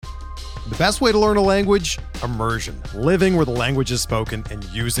The best way to learn a language? Immersion. Living where the language is spoken and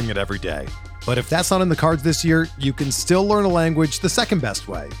using it every day. But if that's not in the cards this year, you can still learn a language the second best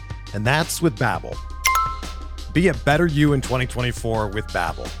way, and that's with Babbel. Be a better you in 2024 with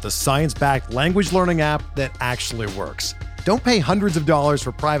Babbel, the science-backed language learning app that actually works. Don't pay hundreds of dollars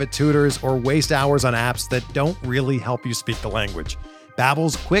for private tutors or waste hours on apps that don't really help you speak the language.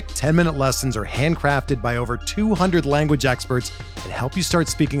 Babbel's quick 10-minute lessons are handcrafted by over 200 language experts and help you start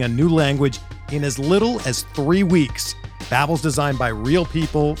speaking a new language in as little as 3 weeks. Babbel's designed by real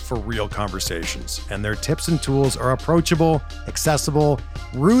people for real conversations, and their tips and tools are approachable, accessible,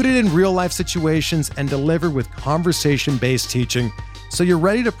 rooted in real-life situations, and delivered with conversation-based teaching, so you're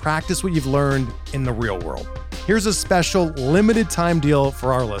ready to practice what you've learned in the real world. Here's a special limited-time deal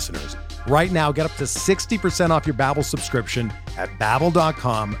for our listeners. Right now, get up to 60% off your Babbel subscription at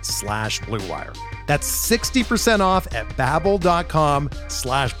babbel.com/Blue Wire. That's 60% off at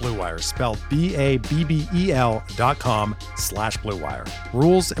babbel.com/Blue Wire, spelled BABBEL.com/Blue Wire.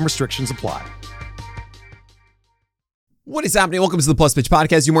 Rules and restrictions apply. What is happening? Welcome to the Plus Pitch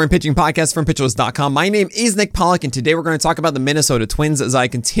Podcast, your morning pitching podcast from pitcherlist.com. My name is Nick Pollack, and today we're going to talk about the Minnesota Twins as I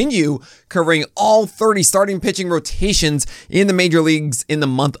continue covering all 30 starting pitching rotations in the major leagues in the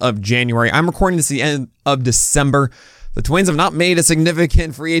month of January. I'm recording this at the end of December. The Twins have not made a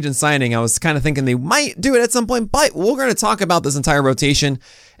significant free agent signing. I was kind of thinking they might do it at some point, but we're going to talk about this entire rotation.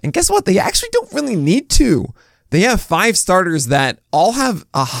 And guess what? They actually don't really need to. They have 5 starters that all have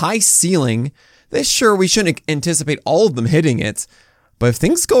a high ceiling. Sure, we shouldn't anticipate all of them hitting it, but if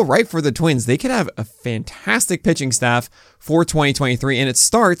things go right for the Twins, they could have a fantastic pitching staff for 2023, and it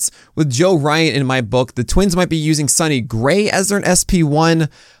starts with Joe Ryan in my book. The Twins might be using Sonny Gray as their SP1.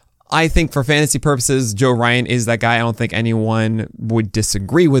 I think for fantasy purposes, Joe Ryan is that guy. I don't think anyone would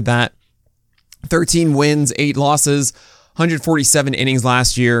disagree with that. 13 wins, 8 losses, 147 innings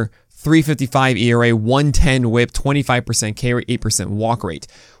last year, 3.55 ERA, 110 whip, 25% K rate, 8% walk rate.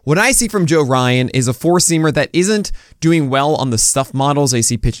 What I see from Joe Ryan is a four-seamer that isn't doing well on the stuff models. I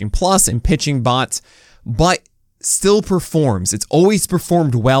see Pitching Plus and Pitching Bot, but still performs. It's always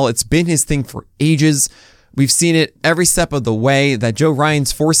performed well. It's been his thing for ages. We've seen it every step of the way that Joe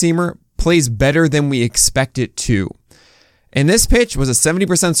Ryan's four-seamer plays better than we expect it to. And this pitch was a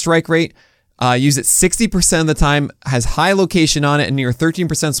 70% strike rate. Use it 60% of the time, has high location on it, and near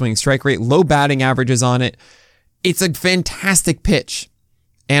 13% swing strike rate, low batting averages on it. It's a fantastic pitch.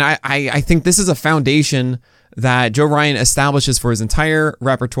 And I think this is a foundation that Joe Ryan establishes for his entire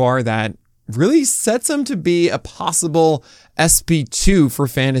repertoire that really sets him to be a possible SP2 for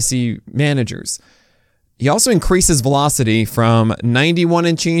fantasy managers. He also increases velocity from 91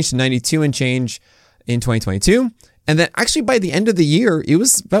 and change to 92 and change in 2022. And then actually by the end of the year, it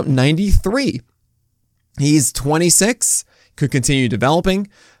was about 93. He's 26, could continue developing.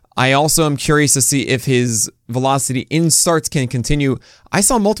 I also am curious to see if his velocity in starts can continue. I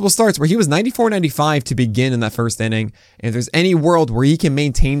saw multiple starts where he was 94, 95 to begin in that first inning. And if there's any world where he can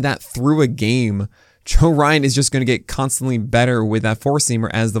maintain that through a game, Joe Ryan is just going to get constantly better with that four-seamer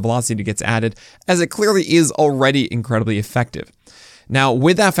as the velocity gets added, as it clearly is already incredibly effective. Now,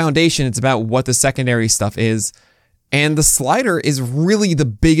 with that foundation, it's about what the secondary stuff is. And the slider is really the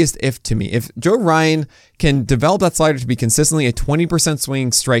biggest if to me. If Joe Ryan can develop that slider to be consistently a 20%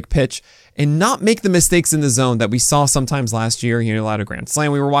 swinging strike pitch and not make the mistakes in the zone that we saw sometimes last year, he allowed a grand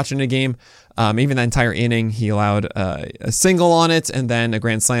slam. We were watching a game, even that entire inning, he allowed a single on it and then a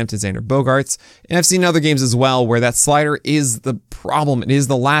grand slam to Xander Bogaerts. And I've seen other games as well where that slider is the problem. It is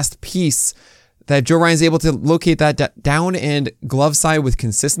the last piece that Joe Ryan is able to locate that down and glove side with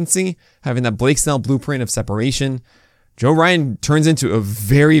consistency, having that Blake Snell blueprint of separation. Joe Ryan turns into a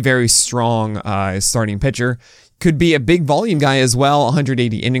very, very strong starting pitcher. Could be a big volume guy as well,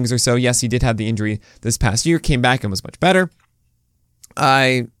 180 innings or so. Yes, he did have the injury this past year, came back and was much better.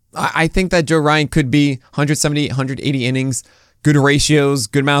 I think that Joe Ryan could be 170, 180 innings, good ratios,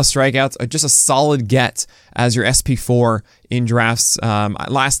 good amount of strikeouts, just a solid get as your SP4 in drafts.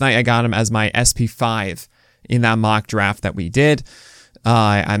 Last night I got him as my SP5 in that mock draft that we did.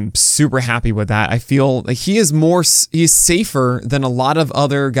 I'm super happy with that. I feel like he's safer than a lot of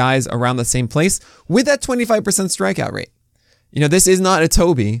other guys around the same place with that 25% strikeout rate. You know, this is not a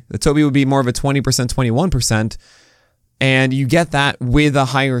Toby. The Toby would be more of a 20%, 21%. And you get that with a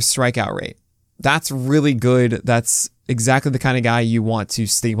higher strikeout rate. That's really good. That's exactly the kind of guy you want to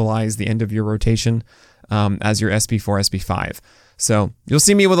stabilize the end of your rotation as your SP4, SP5. So you'll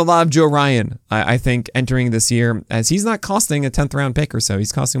see me with a lot of Joe Ryan, I think, entering this year, as he's not costing a 10th round pick or so.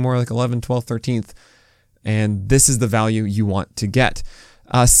 He's costing more like 11th, 12th, 13th. And this is the value you want to get.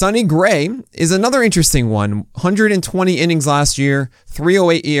 Sonny Gray is another interesting one. 120 innings last year,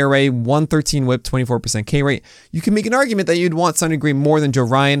 3.08 ERA, 113 WHIP, 24% K rate. You can make an argument that you'd want Sonny Gray more than Joe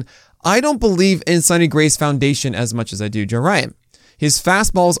Ryan. I don't believe in Sonny Gray's foundation as much as I do Joe Ryan. His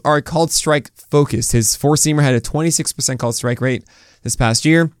fastballs are called strike focused. His four-seamer had a 26% called strike rate this past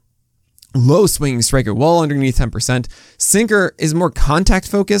year. Low swinging strike rate, well underneath 10%. Sinker is more contact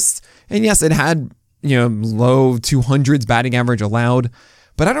focused. And yes, it had, low 200s batting average allowed.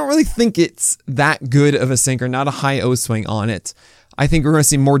 But I don't really think it's that good of a sinker, not a high O swing on it. I think we're going to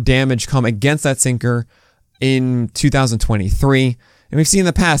see more damage come against that sinker in 2023. And we've seen in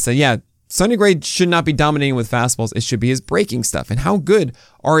the past that, Sonny Gray should not be dominating with fastballs. It should be his breaking stuff. And how good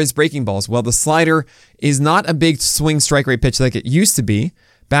are his breaking balls? Well, the slider is not a big swing strike rate pitch like it used to be.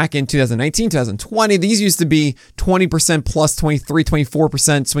 Back in 2019, 2020, these used to be 20% plus 23,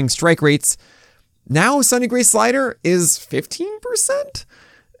 24% swing strike rates. Now, Sonny Gray's slider is 15%,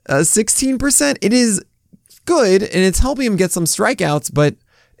 16%. It is good, and it's helping him get some strikeouts, but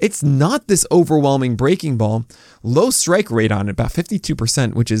it's not this overwhelming breaking ball. Low strike rate on it, about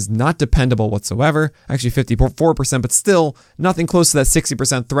 52%, which is not dependable whatsoever. Actually, 54%, but still nothing close to that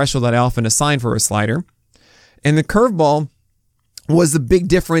 60% threshold that I often assign for a slider. And the curveball was the big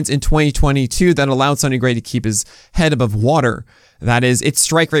difference in 2022 that allowed Sonny Gray to keep his head above water. That is, its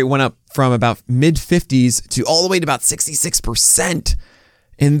strike rate went up from about mid-50s to all the way to about 66%.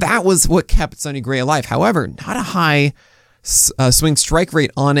 And that was what kept Sonny Gray alive. However, not a high swing strike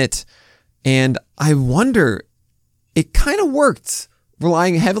rate on it. And I wonder, it kind of worked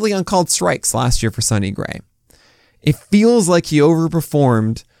relying heavily on called strikes last year for Sonny Gray. It feels like he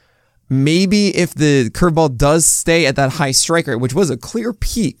overperformed. Maybe if the curveball does stay at that high strike rate, which was a clear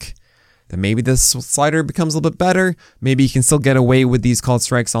peak, then maybe the slider becomes a little bit better. Maybe you can still get away with these called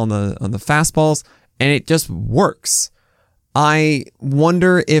strikes on the fastballs, and it just works. I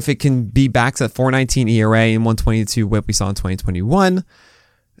wonder if it can be back to that 4.19 ERA and 122 WHIP we saw in 2021.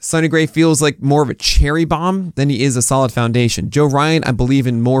 Sonny Gray feels like more of a cherry bomb than he is a solid foundation. Joe Ryan, I believe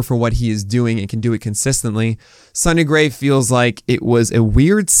in more for what he is doing and can do it consistently. Sonny Gray feels like it was a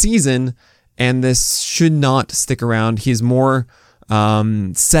weird season and this should not stick around. He's more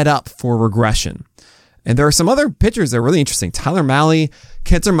set up for regression. And there are some other pitchers that are really interesting. Tyler Mahle,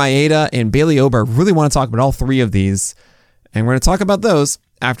 Kenta Maeda, and Bailey Ober. I really want to talk about all three of these. And we're going to talk about those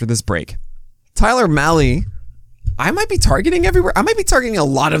after this break. Tyler Mahle, I might be targeting everywhere. I might be targeting a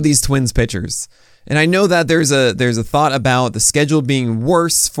lot of these Twins pitchers. And I know that there's a thought about the schedule being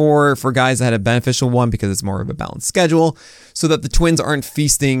worse for guys that had a beneficial one because it's more of a balanced schedule, so that the Twins aren't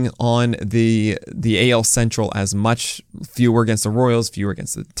feasting on the AL Central as much. Fewer against the Royals, fewer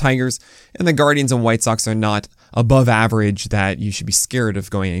against the Tigers, and the Guardians and White Sox are not above average that you should be scared of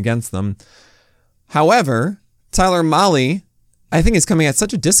going against them. However, Tyler Mahle, I think, is coming at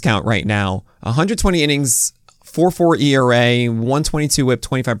such a discount right now. 120 innings, 4.4 ERA, 122 WHIP,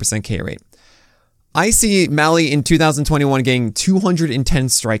 25% K rate. I see Mahle in 2021 getting 210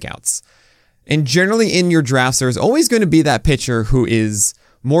 strikeouts. And generally in your drafts, there's always going to be that pitcher who is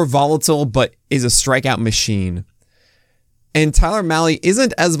more volatile, but is a strikeout machine. And Tyler Mahle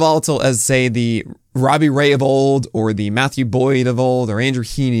isn't as volatile as, say, the Robbie Ray of old, or the Matthew Boyd of old, or Andrew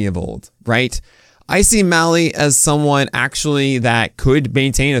Heaney of old, right? I see Mahle as someone actually that could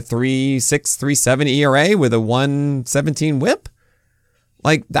maintain a 3.6, 3.7 ERA with a 1.17 WHIP.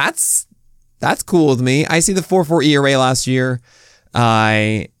 Like, that's cool with me. I see the 4.4 ERA last year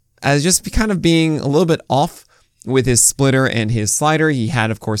as just kind of being a little bit off with his splitter and his slider. He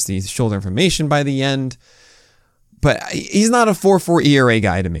had, of course, the shoulder inflammation by the end, but he's not a 4.4 ERA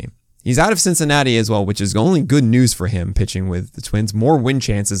guy to me. He's out of Cincinnati as well, which is only good news for him pitching with the Twins. More win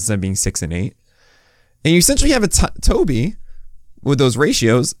chances instead of being 6-8. And you essentially have a Toby with those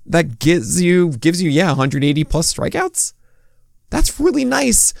ratios that gives you 180 plus strikeouts. That's really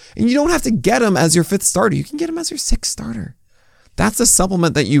nice. And you don't have to get him as your fifth starter. You can get him as your sixth starter. That's a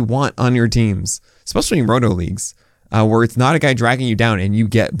supplement that you want on your teams, especially in roto leagues, where it's not a guy dragging you down and you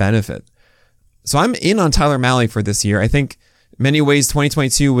get benefit. So I'm in on Tyler Mahle for this year. I think in many ways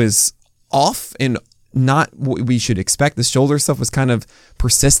 2022 was off and not what we should expect. The shoulder stuff was kind of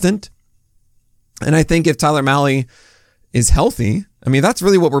persistent. And I think if Tyler Mahle is healthy, I mean, that's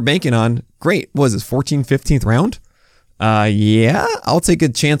really what we're banking on. Great. What was it, 14th, 15th round? Yeah, I'll take a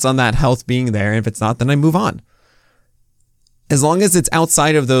chance on that health being there. And if it's not, then I move on. As long as it's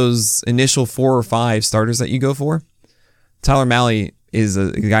outside of those initial 4 or 5 starters that you go for, Tyler Mahle is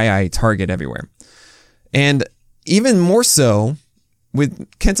a guy I target everywhere. And even more so with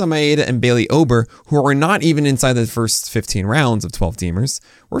Kenta Maeda and Bailey Ober, who are not even inside the first 15 rounds of 12 teamers.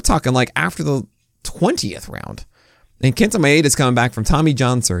 We're talking like after the 20th round. And Kenta Maeda is coming back from Tommy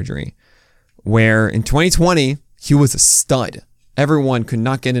John surgery, where in 2020, he was a stud. Everyone could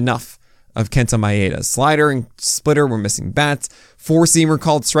not get enough of Kenta Maeda. Slider and splitter were missing bats. Four-seamer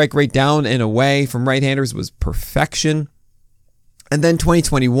called strike rate down and away from right-handers was perfection. And then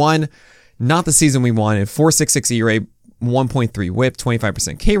 2021, not the season we wanted. 4.66 ERA, 1.3 whip,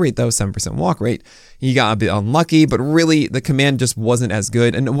 25% K rate though, 7% walk rate. He got a bit unlucky, but really the command just wasn't as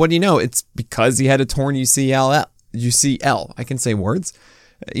good. And what do you know? It's because he had a torn UCL. I can say words.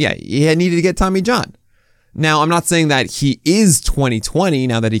 Yeah, he needed to get Tommy John. Now, I'm not saying that he is 2020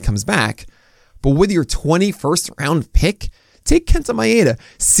 now that he comes back, but with your 21st round pick, take Kenta Maeda.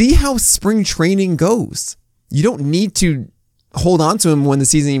 See how spring training goes. You don't need to hold on to him when the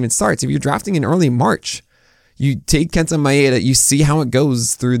season even starts. If you're drafting in early March, you take Kenta Maeda, you see how it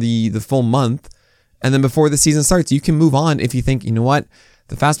goes through the full month, and then before the season starts, you can move on if you think, you know what,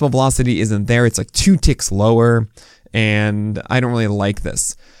 the fastball velocity isn't there. It's like 2 ticks lower, and I don't really like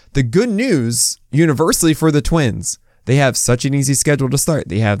this. The good news, universally for the Twins, they have such an easy schedule to start.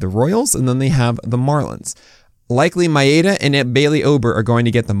 They have the Royals, and then they have the Marlins. Likely Maeda and Bailey Ober are going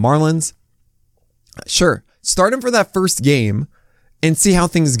to get the Marlins. Sure, start him for that first game and see how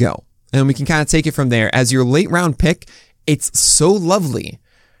things go. And we can kind of take it from there. As your late round pick, it's so lovely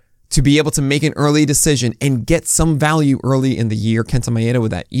to be able to make an early decision and get some value early in the year. Kenta Maeda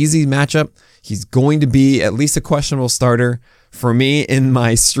with that easy matchup. He's going to be at least a questionable starter for me in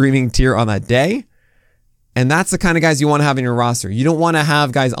my streaming tier on that day. And that's the kind of guys you want to have in your roster. You don't want to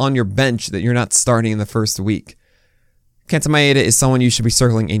have guys on your bench that you're not starting in the first week. Kenta Maeda is someone you should be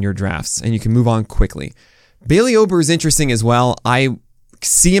circling in your drafts, and you can move on quickly. Bailey Ober is interesting as well. I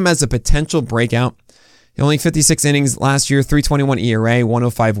see him as a potential breakout. Only 56 innings last year, 3.21 ERA,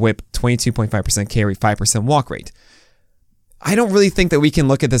 105 whip, 22.5% K rate, 5% walk rate. I don't really think that we can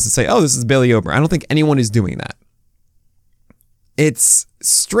look at this and say, oh, this is Bailey Ober. I don't think anyone is doing that. It's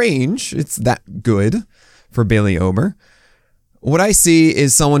strange. It's that good for Bailey Ober. What I see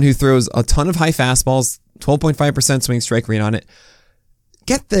is someone who throws a ton of high fastballs, 12.5% swing strike rate on it.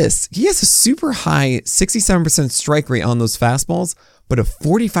 Get this. He has a super high 67% strike rate on those fastballs, but a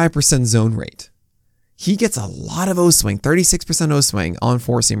 45% zone rate. He gets a lot of O-swing, 36% O-swing on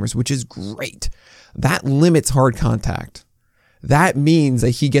four-seamers, which is great. That limits hard contact. That means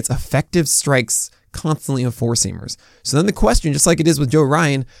that he gets effective strikes constantly on four-seamers. So then the question, just like it is with Joe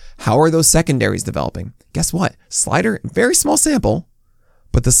Ryan, how are those secondaries developing? Guess what? Slider, very small sample,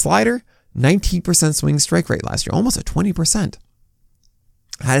 but the slider, 19% swing strike rate last year, almost a 20%.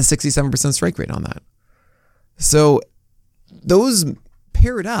 Had a 67% strike rate on that. So those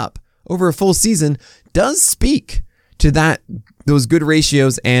paired up over a full season does speak to those good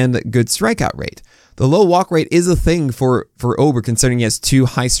ratios and good strikeout rate. The low walk rate is a thing for Ober, considering he has 2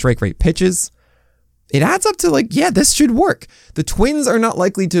 high strike rate pitches. It adds up to this should work. The Twins are not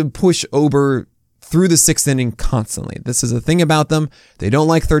likely to push Ober through the 6th inning constantly. This is a thing about them. They don't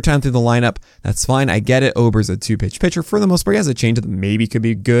like third time through the lineup. That's fine. I get it. Ober's a 2-pitch pitcher. For the most part, he has a change that maybe could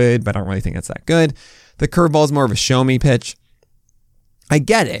be good, but I don't really think that's that good. The curveball is more of a show-me pitch. I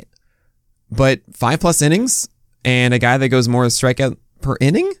get it. But 5+ innings and a guy that goes more strikeout per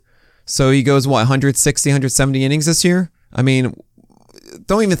inning. So he goes, 160, 170 innings this year? I mean,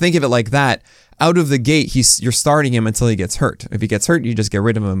 don't even think of it like that. Out of the gate, you're starting him until he gets hurt. If he gets hurt, you just get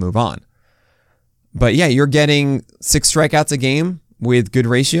rid of him and move on. But yeah, you're getting 6 strikeouts a game with good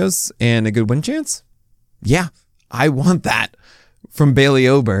ratios and a good win chance. Yeah, I want that from Bailey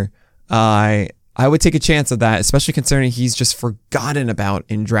Ober. I would take a chance at that, especially considering he's just forgotten about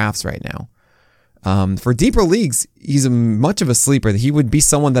in drafts right now. For deeper leagues, he's much of a sleeper. He would be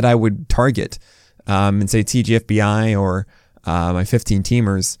someone that I would target in, say, TGFBI or my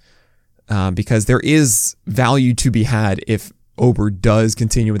 15-teamers because there is value to be had if Ober does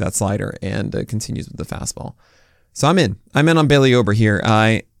continue with that slider and continues with the fastball. So I'm in on Bailey Ober here.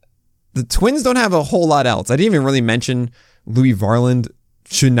 The Twins don't have a whole lot else. I didn't even really mention Louis Varland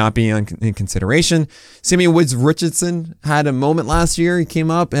should not be in consideration. Simeon Woods Richardson had a moment last year. He came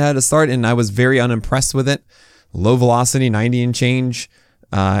up and had a start, and I was very unimpressed with it. Low velocity, 90 and change.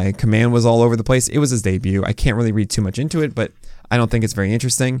 Command was all over the place. It was his debut. I can't really read too much into it, but I don't think it's very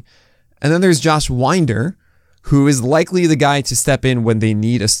interesting. And then there's Josh Winder, who is likely the guy to step in when they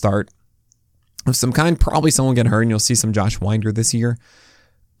need a start of some kind. Probably someone get hurt, and you'll see some Josh Winder this year.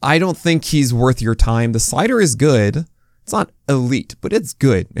 I don't think he's worth your time. The slider is good. It's not elite, but it's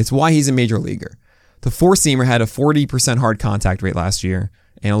good. It's why he's a major leaguer. The four-seamer had a 40% hard contact rate last year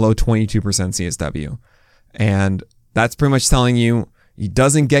and a low 22% CSW. And that's pretty much telling you he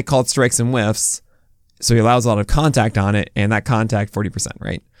doesn't get called strikes and whiffs, so he allows a lot of contact on it, and that contact, 40%,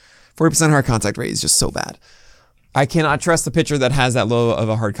 right? 40% hard contact rate is just so bad. I cannot trust the pitcher that has that low of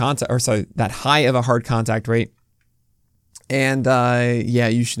a hard contact, that high of a hard contact rate. And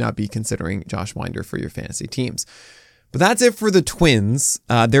you should not be considering Josh Winder for your fantasy teams. But that's it for the Twins.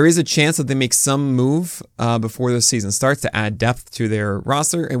 There is a chance that they make some move before the season starts to add depth to their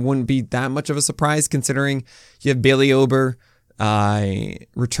roster. It wouldn't be that much of a surprise considering you have Bailey Ober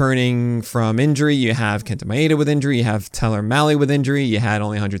returning from injury. You have Kenta Maeda with injury. You have Tyler Mahle with injury. You had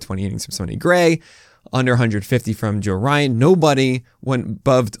only 120 innings from Sonny Gray, under 150 from Joe Ryan. Nobody went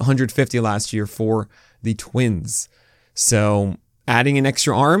above 150 last year for the Twins. So adding an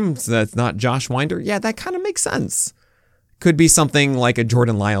extra arm so that's not Josh Winder, that kind of makes sense. Could be something like a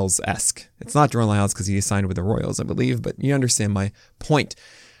Jordan Lyles-esque. It's not Jordan Lyles because he signed with the Royals, I believe, but you understand my point.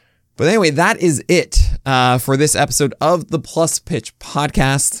 But anyway, that is it for this episode of the Plus Pitch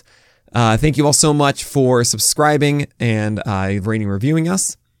podcast. Thank you all so much for subscribing and rating and reviewing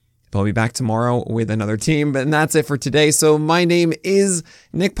us. I'll be back tomorrow with another team, and that's it for today. So my name is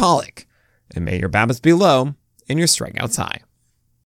Nick Pollack, and may your BABIPs be low and your strikeouts high.